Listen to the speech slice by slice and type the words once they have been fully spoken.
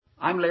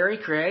I'm Larry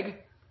Craig.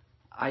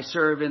 I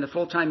serve in the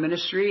full-time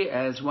ministry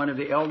as one of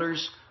the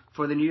elders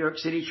for the New York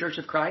City Church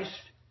of Christ.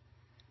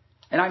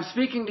 And I'm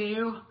speaking to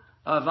you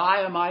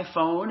via my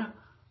phone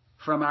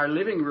from our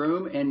living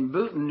room in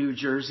Boonton, New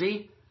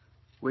Jersey,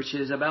 which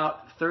is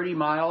about 30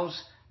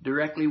 miles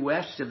directly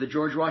west of the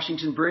George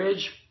Washington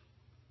Bridge.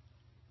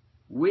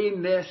 We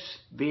miss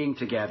being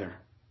together.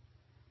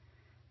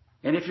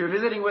 And if you're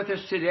visiting with us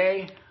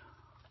today,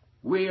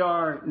 we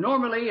are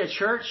normally a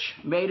church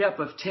made up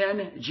of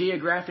 10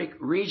 geographic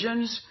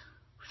regions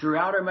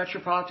throughout our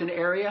metropolitan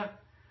area,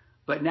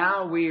 but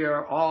now we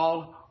are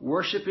all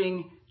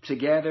worshiping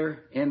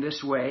together in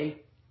this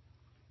way.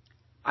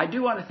 I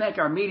do want to thank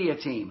our media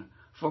team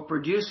for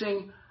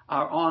producing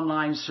our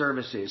online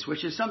services,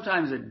 which is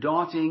sometimes a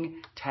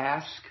daunting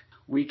task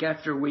week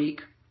after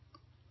week.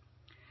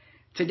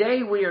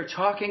 Today we are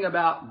talking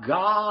about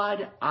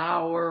God,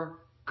 our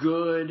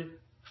good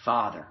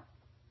Father.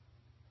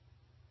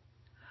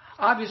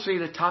 Obviously,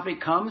 the topic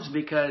comes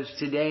because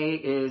today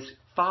is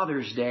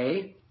Father's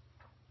Day.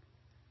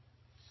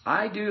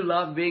 I do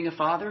love being a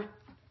father.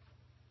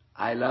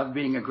 I love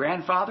being a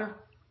grandfather.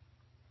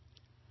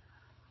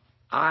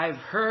 I've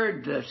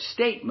heard the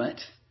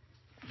statement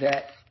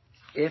that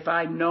if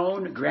I'd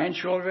known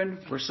grandchildren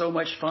were so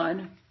much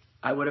fun,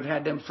 I would have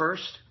had them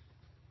first.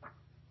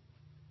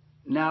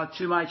 Now,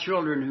 to my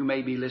children who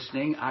may be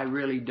listening, I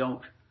really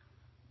don't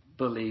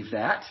believe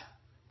that.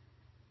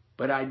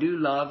 But I do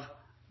love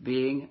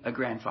being a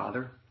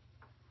grandfather.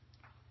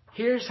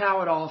 Here's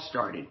how it all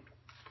started.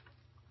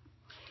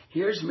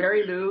 Here's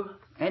Mary Lou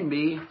and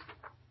me,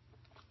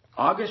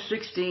 August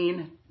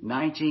 16,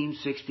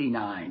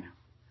 1969.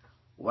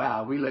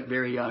 Wow, we look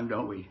very young,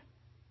 don't we?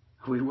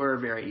 We were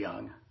very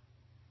young.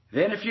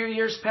 Then a few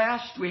years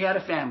passed, we had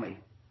a family.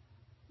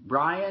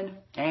 Brian,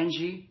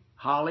 Angie,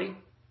 Holly.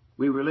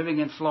 We were living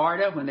in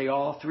Florida when they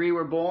all three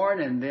were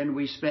born, and then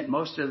we spent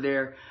most of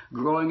their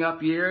growing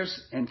up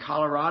years in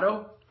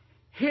Colorado.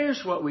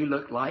 Here's what we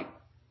looked like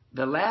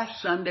the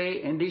last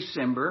Sunday in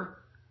December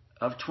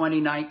of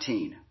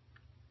 2019.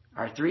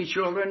 Our 3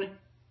 children,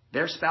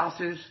 their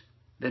spouses,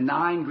 the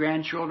 9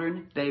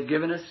 grandchildren they've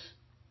given us.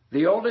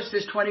 The oldest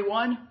is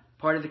 21,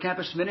 part of the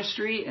campus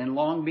ministry in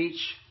Long Beach,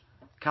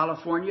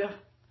 California.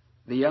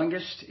 The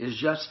youngest is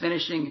just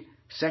finishing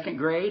 2nd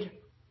grade.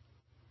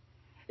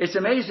 It's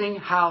amazing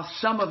how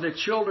some of the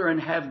children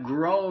have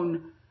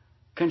grown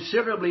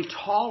considerably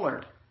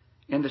taller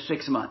in the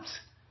 6 months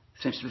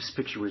since this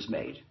picture was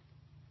made.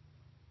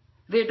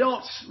 The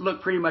adults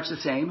look pretty much the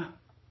same,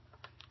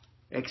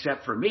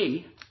 except for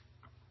me.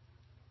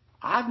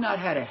 I've not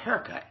had a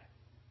haircut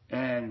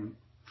in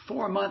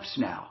 4 months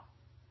now.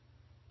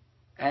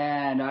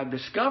 And I've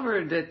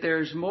discovered that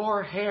there's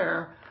more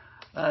hair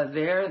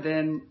there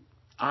than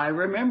I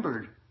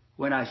remembered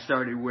when I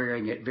started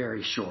wearing it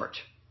very short.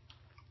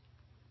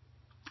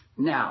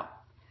 Now,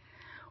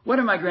 one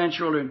of my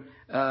grandchildren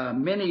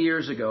many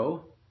years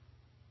ago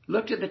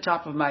looked at the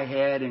top of my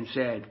head and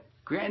said,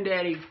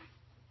 "Granddaddy,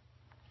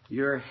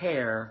 your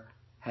hair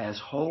has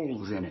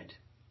holes in it."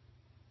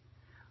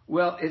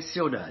 Well, it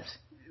still does.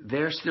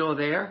 They're still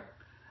there,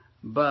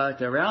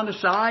 but around the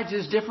sides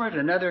is different.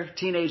 Another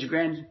teenage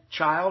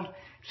grandchild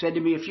said to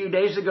me a few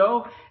days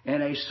ago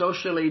in a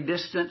socially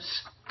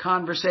distanced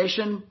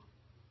conversation,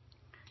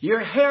 "Your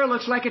hair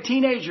looks like a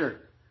teenager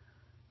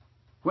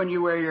when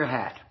you wear your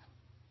hat."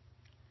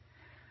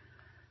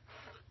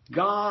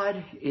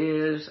 God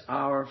is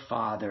our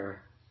Father,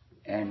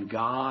 and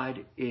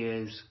God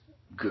is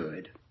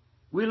good.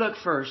 We look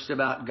first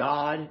about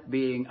God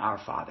being our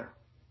Father.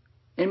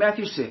 In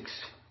Matthew 6,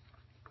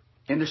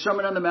 in the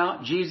Sermon on the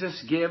Mount,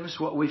 Jesus gives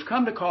what we've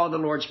come to call the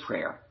Lord's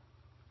Prayer.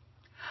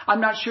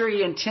 I'm not sure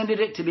he intended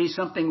it to be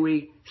something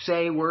we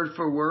say word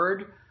for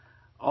word,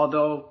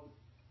 although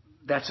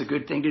that's a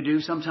good thing to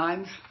do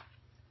sometimes.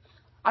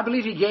 I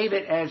believe he gave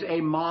it as a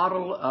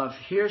model of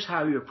here's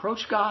how you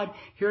approach God,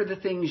 here are the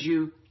things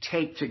you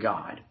take to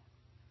God.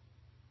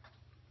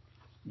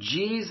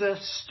 Jesus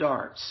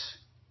starts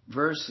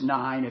verse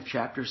 9 of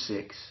chapter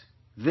 6.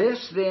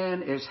 "This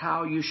then is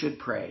how you should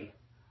pray.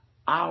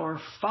 Our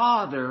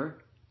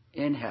Father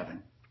in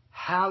heaven,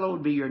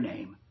 hallowed be your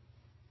name.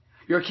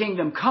 Your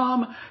kingdom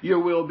come, your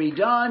will be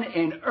done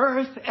in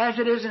earth as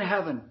it is in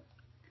heaven.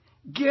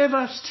 Give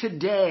us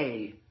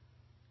today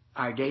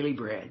our daily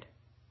bread.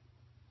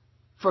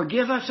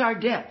 Forgive us our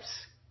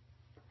debts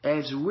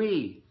as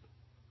we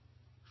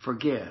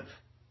forgive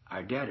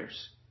our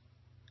debtors.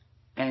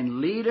 And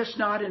lead us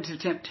not into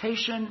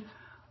temptation,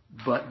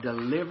 but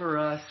deliver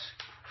us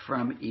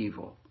from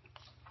evil."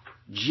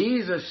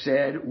 Jesus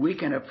said we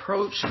can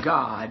approach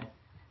God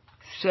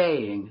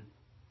saying,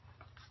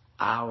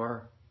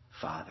 "Our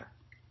Father."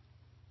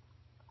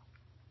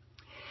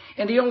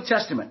 In the Old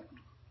Testament,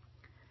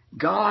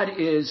 God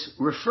is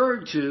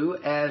referred to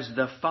as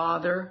the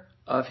Father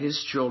of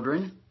His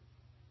children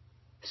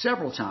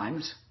several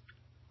times,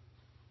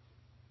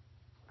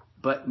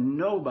 but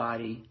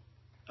nobody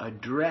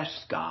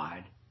addressed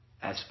God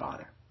as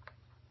Father.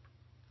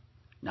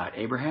 Not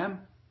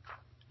Abraham,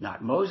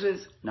 not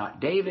Moses, not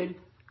David,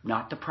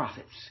 not the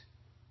prophets.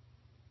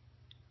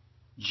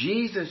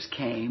 Jesus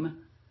came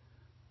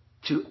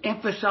to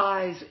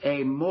emphasize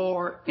a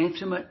more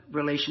intimate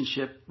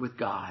relationship with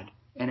God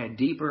and a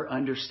deeper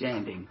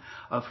understanding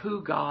of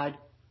who God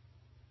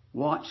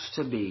wants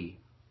to be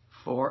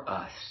for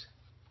us.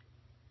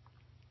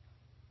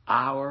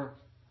 Our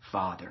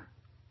Father.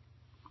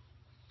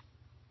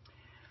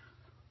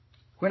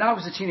 When I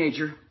was a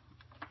teenager,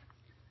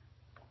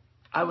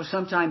 I was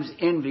sometimes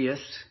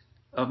envious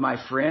of my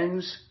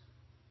friends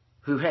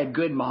who had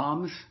good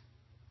moms.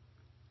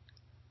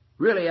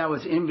 Really, I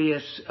was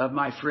envious of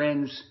my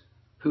friends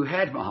who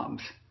had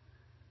moms.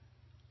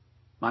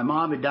 My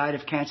mom had died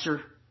of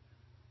cancer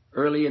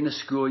early in the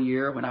school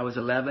year when I was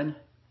 11,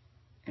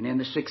 and in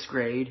the 6th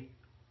grade.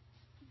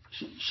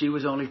 She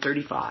was only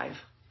 35.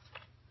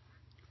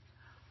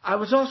 I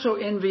was also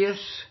envious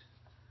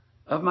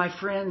of my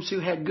friends who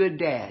had good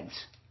dads.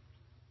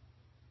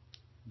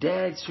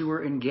 Dads who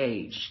were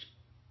engaged,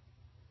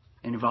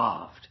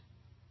 involved,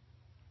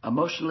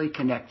 emotionally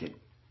connected.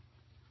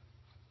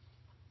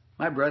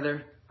 My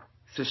brother,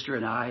 sister,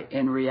 and I,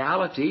 in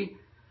reality,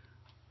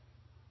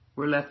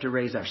 were left to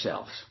raise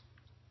ourselves.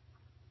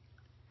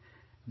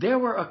 There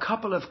were a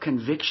couple of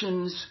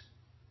convictions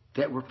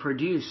that were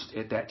produced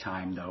at that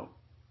time, though.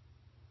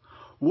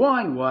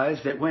 One was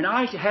that when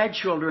I had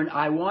children,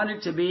 I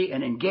wanted to be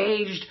an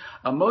engaged,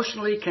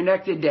 emotionally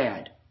connected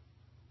dad.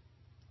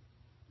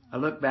 I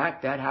look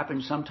back, that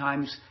happened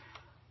sometimes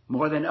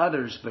more than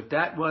others, but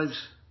that was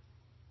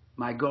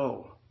my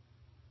goal.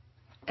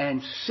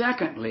 And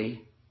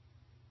secondly,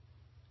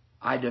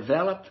 I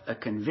developed a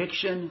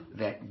conviction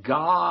that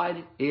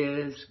God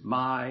is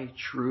my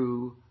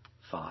true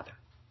Father.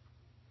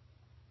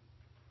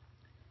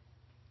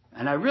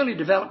 And I really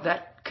developed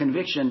that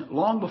conviction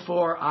long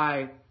before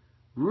I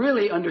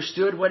really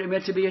understood what it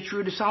meant to be a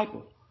true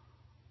disciple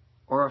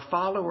or a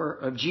follower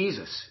of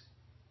Jesus.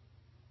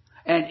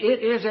 And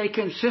it is a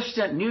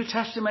consistent New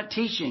Testament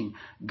teaching.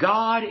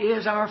 God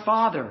is our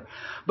Father.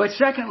 But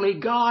secondly,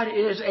 God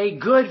is a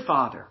good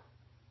Father.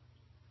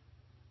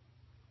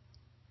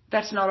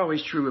 That's not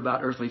always true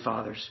about earthly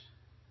fathers.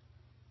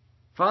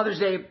 Father's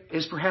Day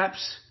is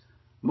perhaps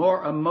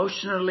more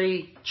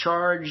emotionally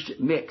charged,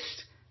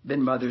 mixed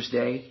than Mother's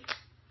Day.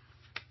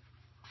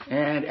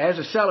 And as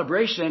a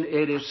celebration,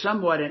 it is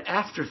somewhat an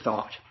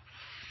afterthought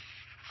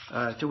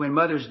to when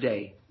Mother's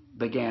Day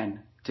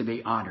began to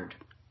be honored.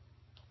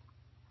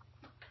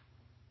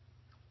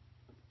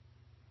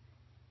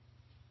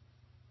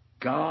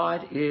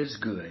 God is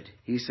good.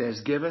 He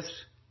says, give us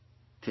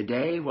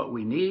today what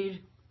we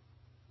need.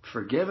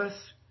 Forgive us.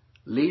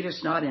 Lead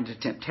us not into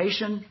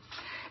temptation.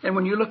 And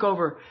when you look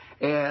over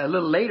a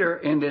little later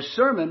in this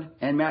sermon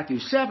in Matthew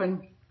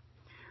 7,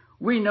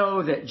 we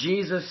know that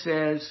Jesus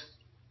says,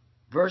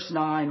 verse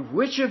 9,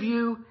 which of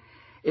you,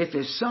 if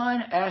his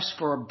son asks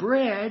for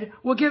bread,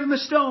 will give him a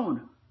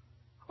stone?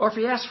 Or if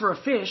he asks for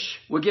a fish,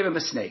 will give him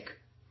a snake?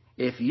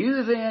 If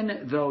you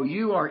then, though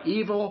you are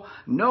evil,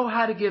 know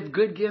how to give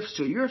good gifts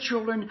to your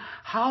children,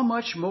 how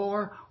much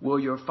more will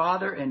your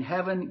Father in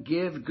heaven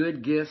give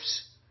good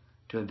gifts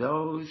to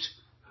those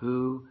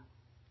who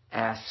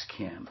ask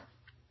him?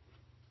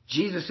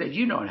 Jesus said,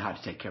 you know how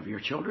to take care of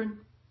your children.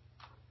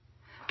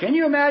 Can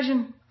you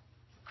imagine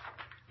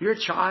your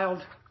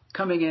child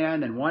coming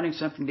in and wanting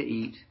something to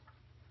eat?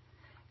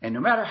 And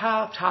no matter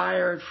how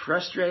tired,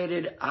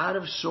 frustrated, out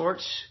of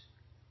sorts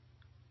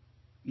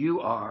you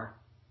are,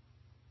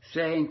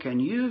 saying, can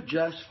you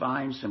just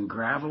find some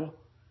gravel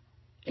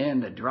in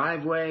the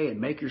driveway and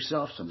make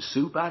yourself some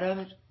soup out of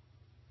it?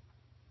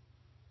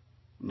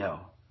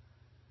 No.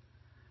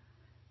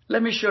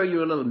 Let me show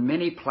you a little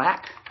mini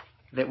plaque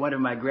that one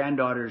of my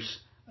granddaughters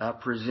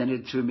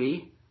presented to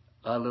me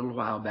a little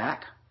while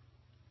back.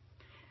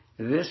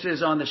 This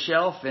is on the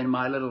shelf in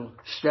my little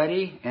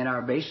study in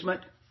our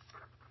basement.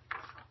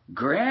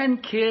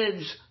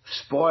 Grandkids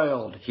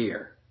spoiled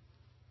here.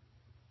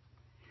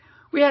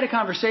 We had a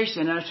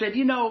conversation and I said,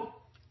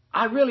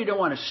 I really don't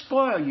want to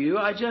spoil you.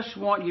 I just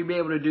want you to be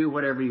able to do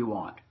whatever you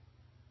want.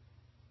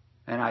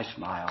 And I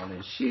smiled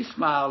and she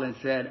smiled and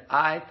said,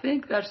 I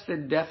think that's the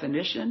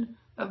definition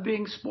of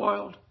being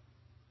spoiled.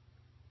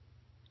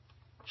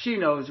 She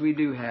knows we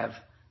do have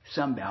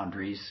some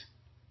boundaries,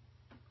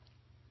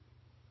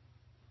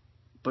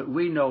 but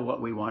we know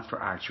what we want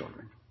for our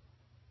children.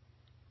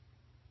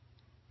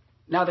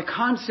 Now, the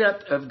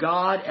concept of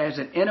God as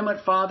an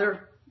intimate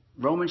Father,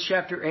 Romans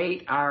chapter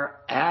 8, our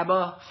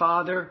Abba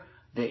Father,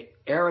 the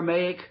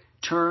Aramaic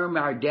term,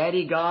 our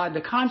Daddy God,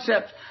 the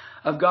concept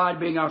of God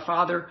being our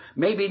Father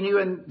may be new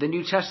in the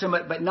New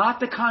Testament, but not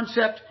the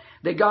concept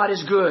that God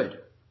is good.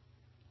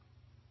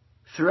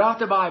 Throughout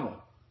the Bible,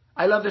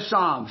 I love the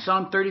Psalm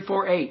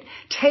 34:8.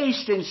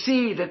 Taste and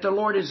see that the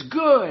Lord is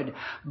good.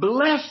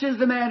 Blessed is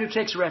the man who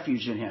takes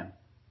refuge in him.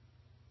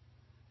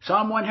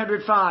 Psalm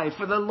 105,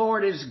 for the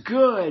Lord is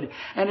good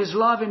and his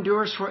love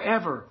endures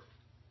forever.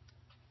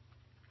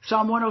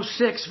 Psalm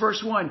 106,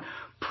 verse 1,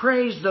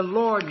 praise the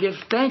Lord, give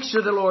thanks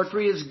to the Lord, for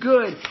he is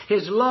good.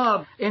 His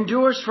love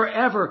endures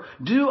forever.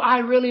 Do I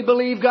really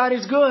believe God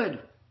is good?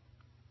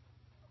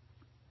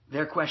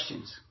 There are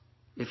questions.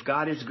 If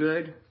God is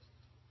good,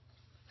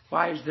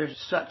 Why is there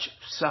such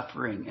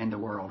suffering in the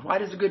world? Why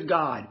does a good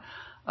God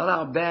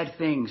allow bad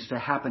things to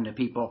happen to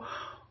people?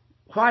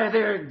 Why are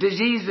there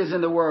diseases in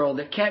the world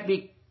that can't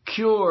be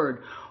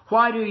cured?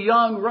 Why do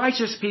young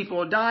righteous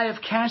people die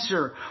of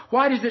cancer?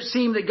 Why does it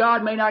seem that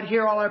God may not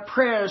hear all our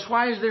prayers?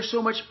 Why is there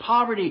so much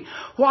poverty?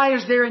 Why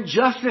is there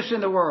injustice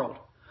in the world?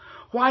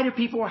 Why do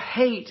people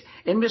hate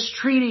and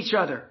mistreat each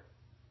other?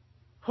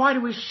 Why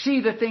do we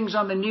see the things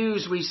on the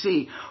news we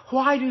see?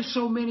 Why do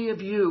so many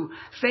of you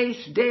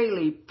face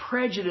daily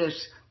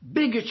prejudice,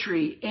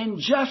 bigotry,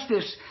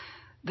 injustice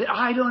that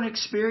I don't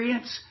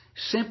experience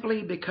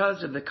simply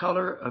because of the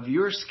color of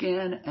your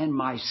skin and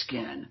my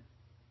skin?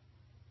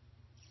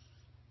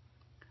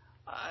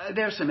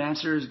 There's some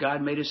answers.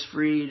 God made us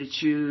free to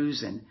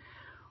choose, and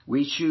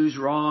we choose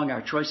wrong.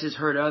 Our choices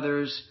hurt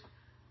others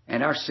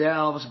and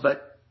ourselves,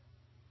 but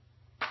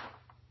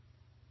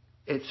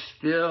it's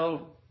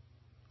still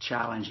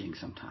challenging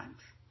sometimes.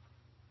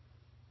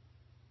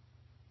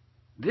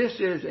 This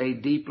is a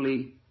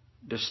deeply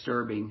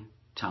disturbing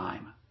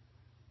time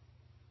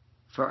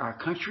for our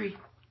country,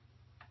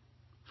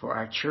 for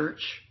our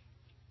church.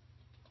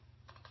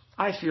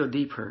 I feel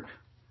deep hurt.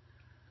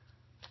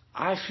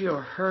 I feel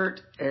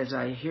hurt as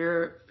I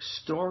hear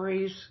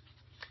stories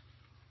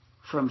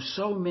from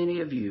so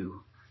many of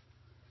you.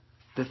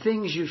 The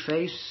things you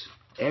face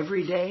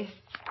every day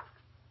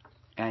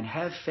and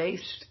have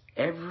faced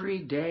every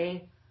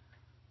day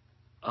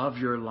of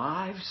your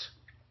lives.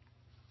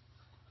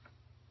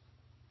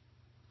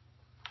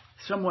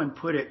 Someone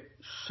put it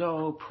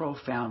so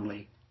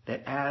profoundly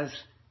that as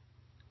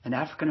an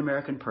African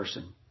American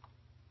person,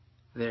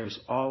 there's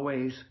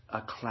always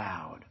a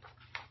cloud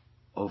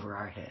over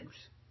our heads.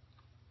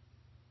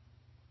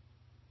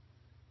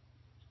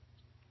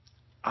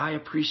 I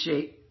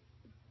appreciate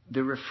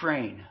the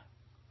refrain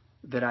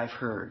that I've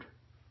heard.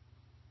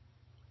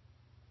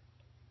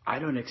 I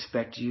don't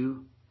expect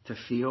you to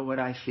feel what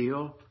I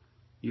feel.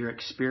 Your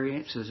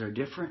experiences are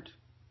different.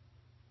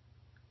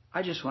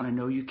 I just want to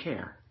know you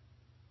care.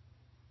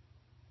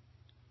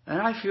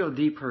 And I feel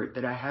deep hurt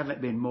that I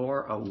haven't been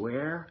more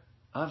aware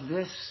of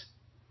this,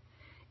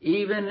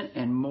 even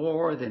in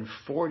more than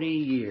 40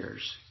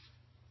 years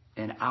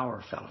in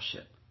our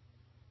fellowship.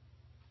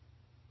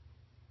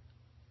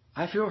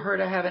 I feel hurt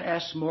I haven't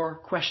asked more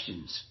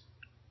questions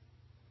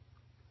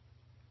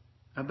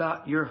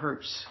about your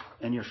hurts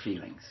and your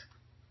feelings.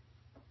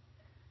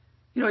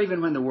 You know,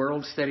 even when the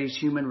world studies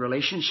human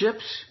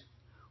relationships,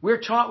 we're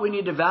taught we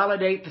need to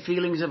validate the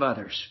feelings of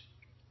others.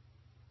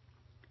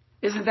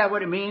 Isn't that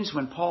what it means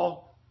when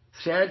Paul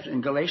says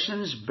in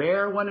Galatians,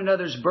 bear one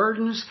another's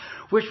burdens,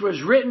 which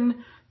was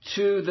written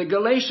to the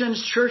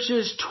Galatians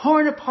churches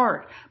torn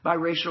apart by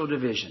racial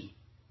division?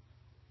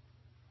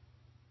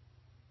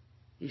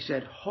 He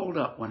said, hold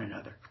up one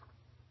another.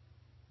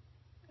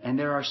 And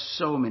there are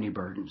so many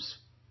burdens.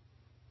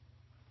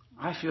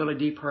 I feel a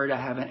deep hurt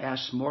I haven't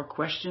asked more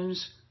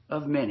questions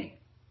of many.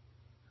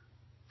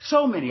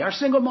 So many. Our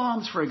single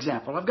moms, for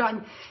example. I've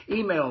gotten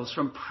emails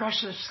from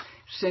precious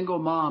single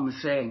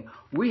moms saying,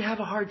 we have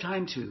a hard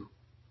time too,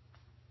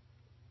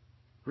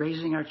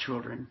 raising our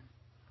children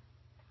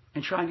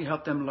and trying to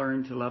help them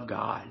learn to love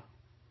God.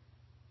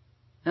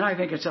 And I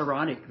think it's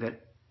ironic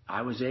that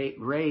I was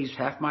raised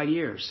half my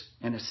years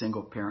in a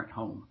single parent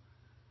home.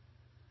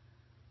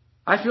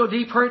 I feel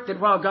deep hurt that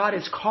while God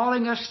is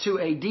calling us to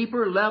a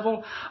deeper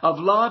level of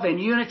love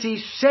and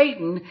unity,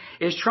 Satan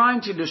is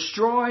trying to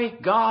destroy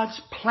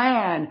God's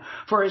plan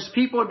for His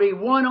people to be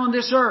one on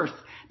this earth,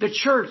 the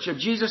church of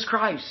Jesus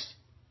Christ.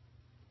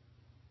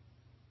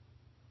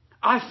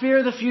 I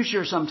fear the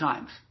future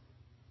sometimes.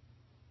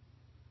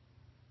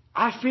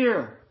 I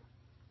fear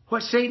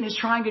what Satan is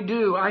trying to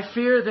do. I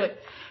fear that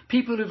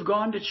people who've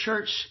gone to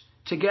church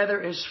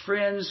together as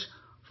friends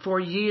for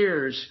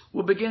years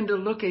will begin to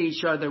look at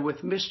each other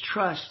with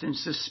mistrust and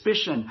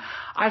suspicion.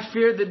 I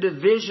fear the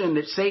division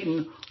that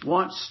Satan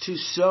wants to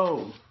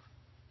sow,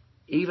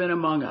 even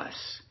among us.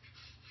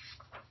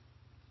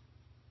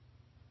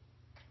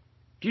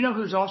 Do you know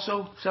who's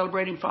also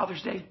celebrating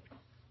Father's Day?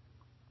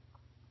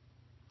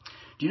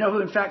 Do you know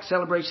who, in fact,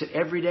 celebrates it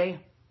every day?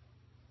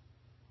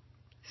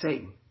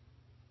 Satan.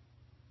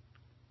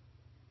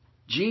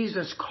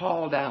 Jesus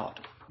called out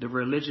the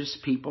religious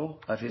people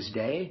of His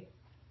day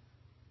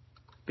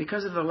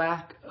because of the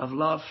lack of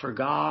love for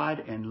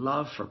God and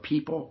love for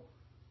people.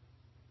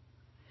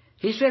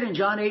 He said in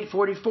John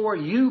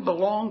 8:44, you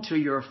belong to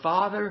your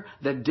father,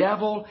 the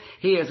devil.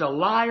 He is a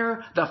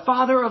liar, the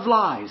father of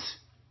lies.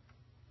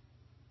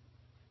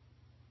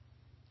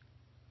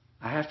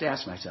 I have to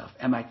ask myself,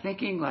 am I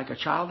thinking like a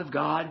child of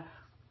God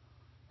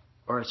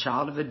or a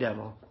child of the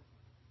devil,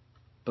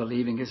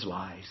 believing his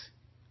lies?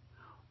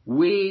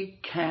 We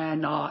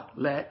cannot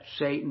let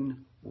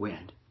Satan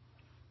win.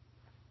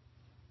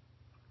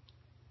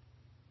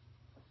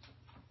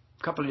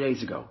 A couple of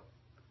days ago,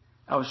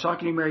 I was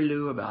talking to Mary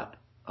Lou about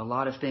a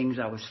lot of things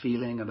I was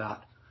feeling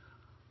about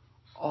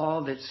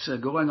all that's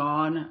going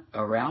on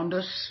around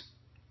us.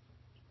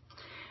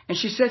 And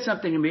she said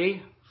something to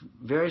me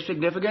very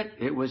significant.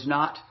 It was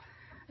not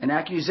an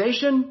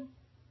accusation.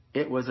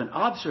 it was an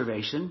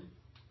observation.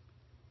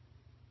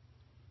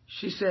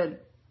 She said,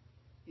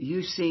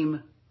 "You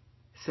seem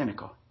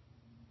cynical."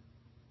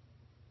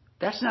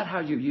 That's not how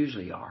you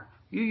usually are.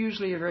 You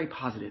usually are very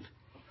positive.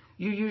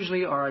 You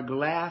usually are a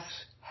glass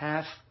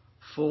half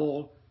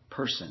full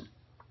person.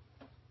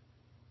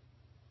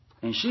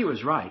 And she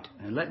was right.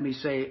 And let me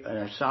say an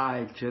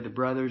aside to the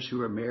brothers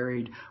who are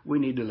married, we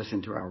need to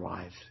listen to our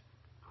wives.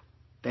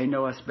 They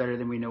know us better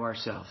than we know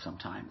ourselves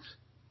sometimes.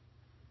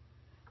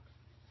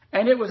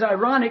 And it was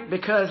ironic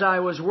because I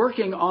was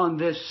working on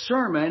this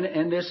sermon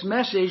and this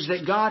message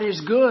that God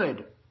is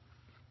good.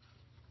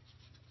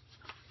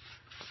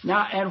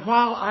 Now, and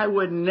while I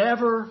would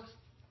never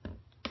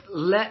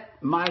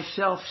let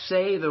myself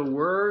say the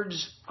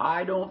words,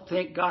 "I don't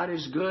think God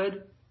is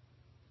good,"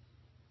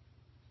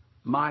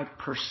 my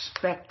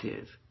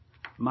perspective,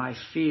 my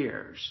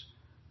fears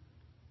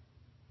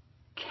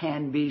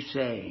can be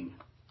saying,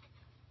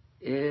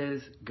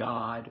 is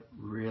God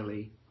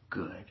really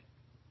good?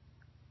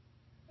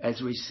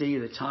 As we see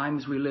the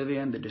times we live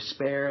in, the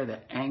despair, the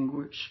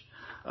anguish,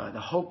 the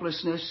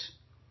hopelessness.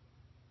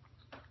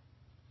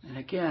 And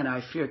again,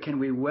 I fear, can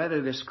we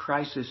weather this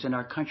crisis in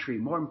our country?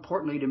 More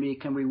importantly to me,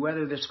 can we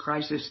weather this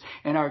crisis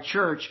in our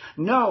church?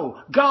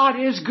 No, God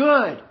is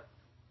good.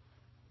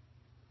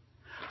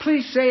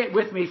 Please say it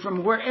with me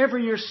from wherever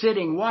you're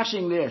sitting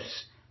watching this.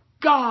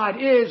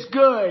 God is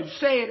good.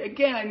 Say it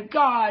again.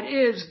 God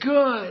is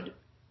good.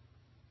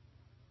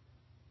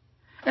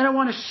 And I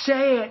want to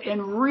say it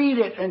and read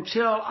it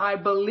until I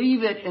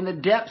believe it in the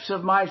depths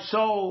of my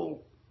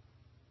soul.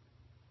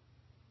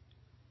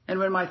 And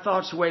when my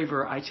thoughts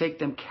waver, I take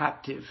them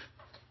captive,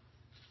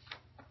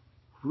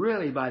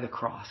 really by the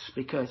cross.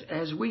 Because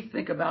as we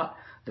think about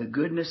the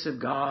goodness of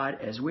God,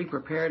 as we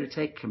prepare to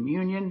take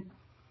communion,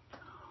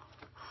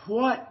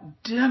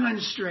 what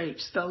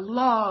demonstrates the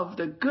love,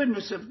 the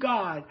goodness of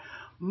God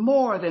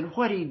more than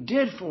what He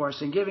did for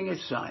us in giving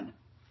His Son?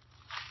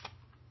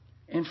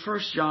 In 1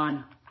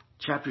 John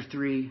chapter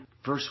 3,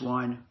 verse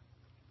 1,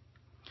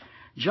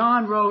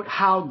 John wrote,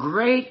 "How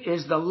great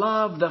is the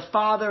love the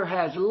Father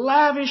has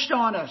lavished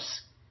on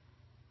us,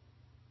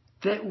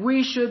 that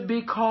we should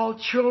be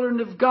called children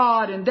of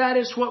God," and that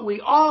is what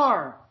we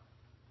are.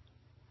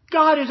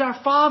 God is our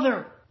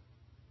Father.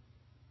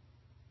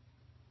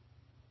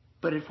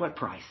 But at what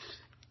price?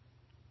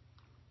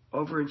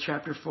 Over in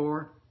chapter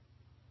 4,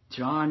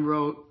 John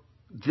wrote,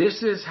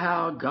 "This is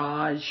how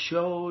God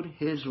showed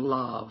His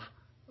love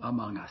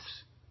among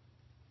us.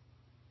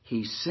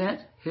 He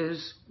sent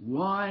His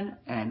one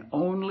and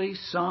only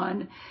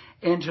Son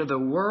into the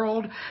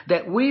world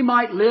that we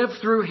might live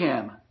through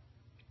Him.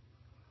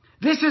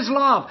 This is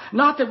love,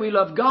 not that we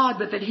love God,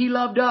 but that He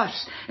loved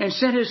us and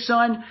sent His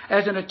Son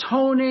as an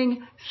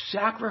atoning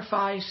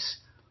sacrifice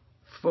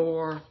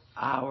for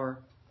our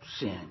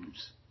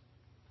sins."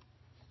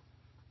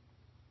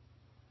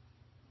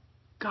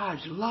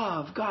 God's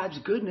love, God's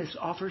goodness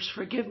offers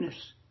forgiveness.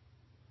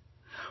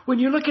 When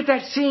you look at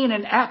that scene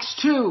in Acts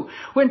 2,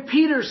 when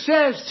Peter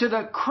says to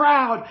the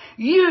crowd,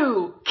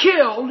 "You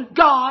killed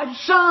God's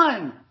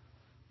Son."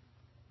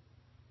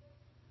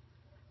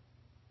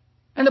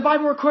 And the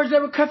Bible records they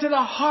were cut to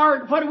the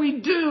heart. What do we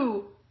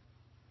do?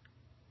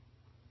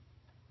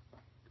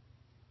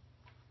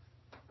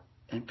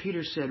 And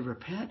Peter said,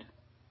 "Repent,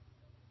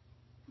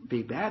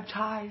 be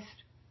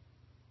baptized,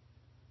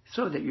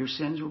 so that your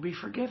sins will be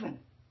forgiven."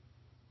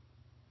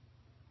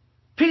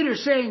 Peter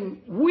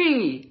saying,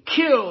 we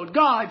killed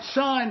God's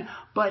Son,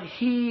 but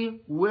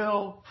He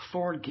will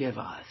forgive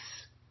us.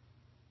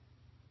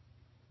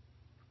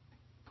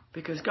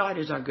 Because God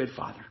is our good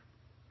Father.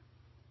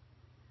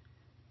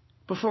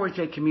 Before we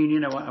take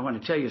communion, I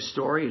want to tell you a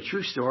story, a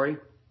true story,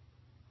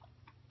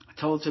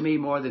 told to me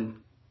more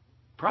than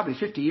probably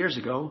 50 years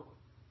ago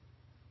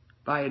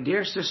by a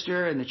dear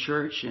sister in the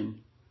church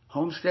in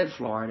Homestead,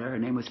 Florida. Her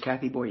name was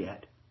Kathy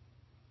Boyette.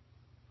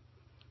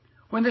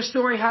 When this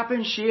story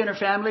happened, she and her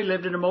family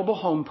lived in a mobile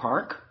home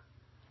park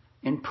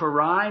in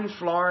Perrine,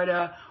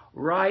 Florida,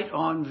 right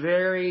on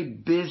very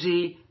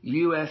busy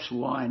US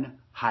 1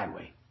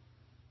 highway.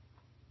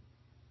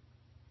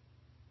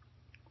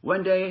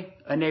 One day,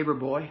 a neighbor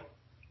boy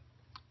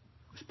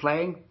was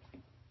playing,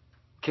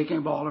 kicking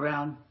a ball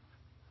around.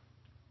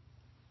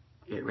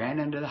 It ran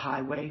into the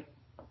highway.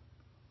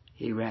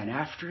 He ran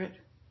after it,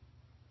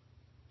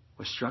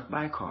 was struck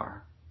by a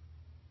car,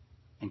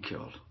 and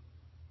killed.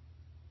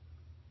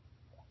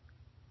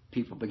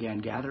 People began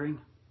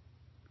gathering.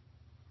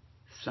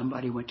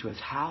 Somebody went to his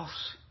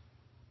house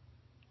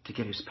to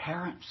get his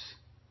parents.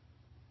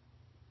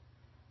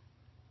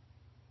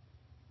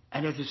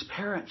 And as his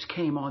parents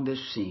came on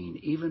this scene,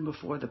 even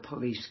before the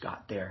police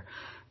got there,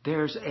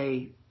 there's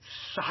a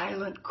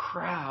silent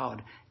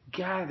crowd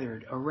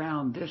gathered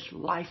around this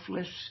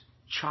lifeless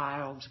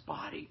child's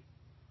body.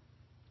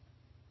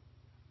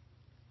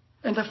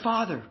 And the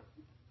father,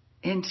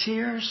 in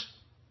tears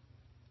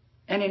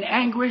and in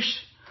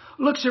anguish,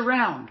 looks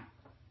around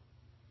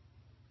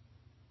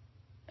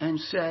and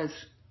says,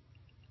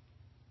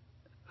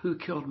 "Who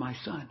killed my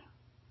son?"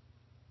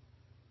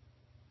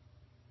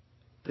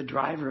 The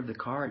driver of the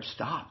car had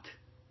stopped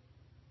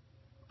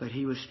But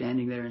he was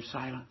standing there in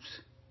silence.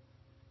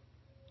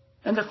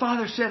 And the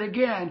father said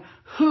again,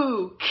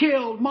 "Who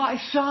killed my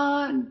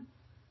son?"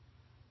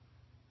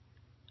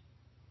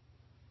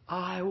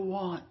 I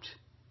want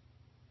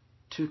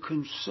to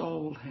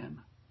console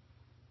him.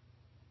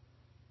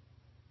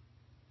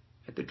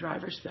 And the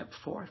driver stepped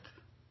forth,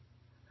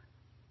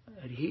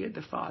 and he and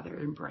the father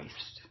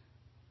embraced.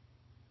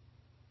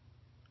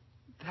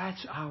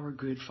 That's our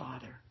good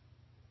Father.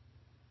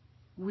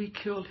 We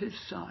killed his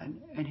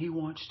son, and he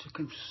wants to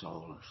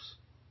console us.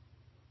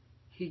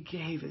 He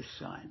gave his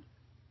son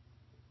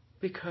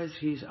because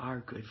he's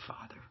our good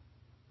Father.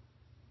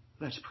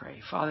 Let's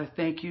pray. Father,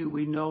 thank you.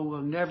 We know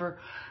we'll never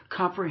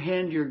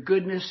comprehend your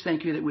goodness.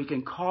 Thank you that we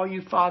can call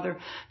you Father.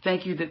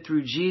 Thank you that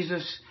through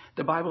Jesus,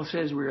 the Bible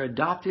says we're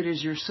adopted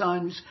as your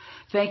sons.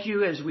 Thank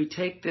you as we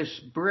take this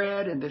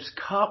bread and this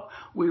cup,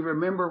 we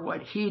remember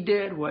what he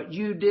did, what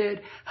you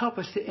did. Help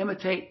us to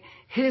imitate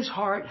his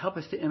heart. Help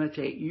us to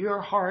imitate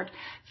your heart.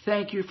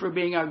 Thank you for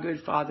being our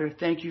good Father.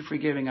 Thank you for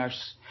giving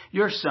us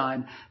your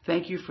son.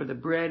 Thank you for the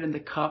bread and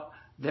the cup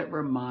that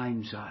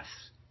reminds us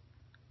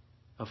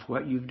of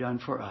what you've done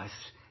for us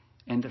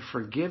and the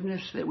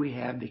forgiveness that we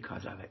have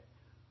because of it.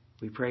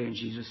 We pray in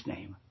Jesus'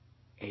 name.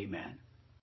 Amen.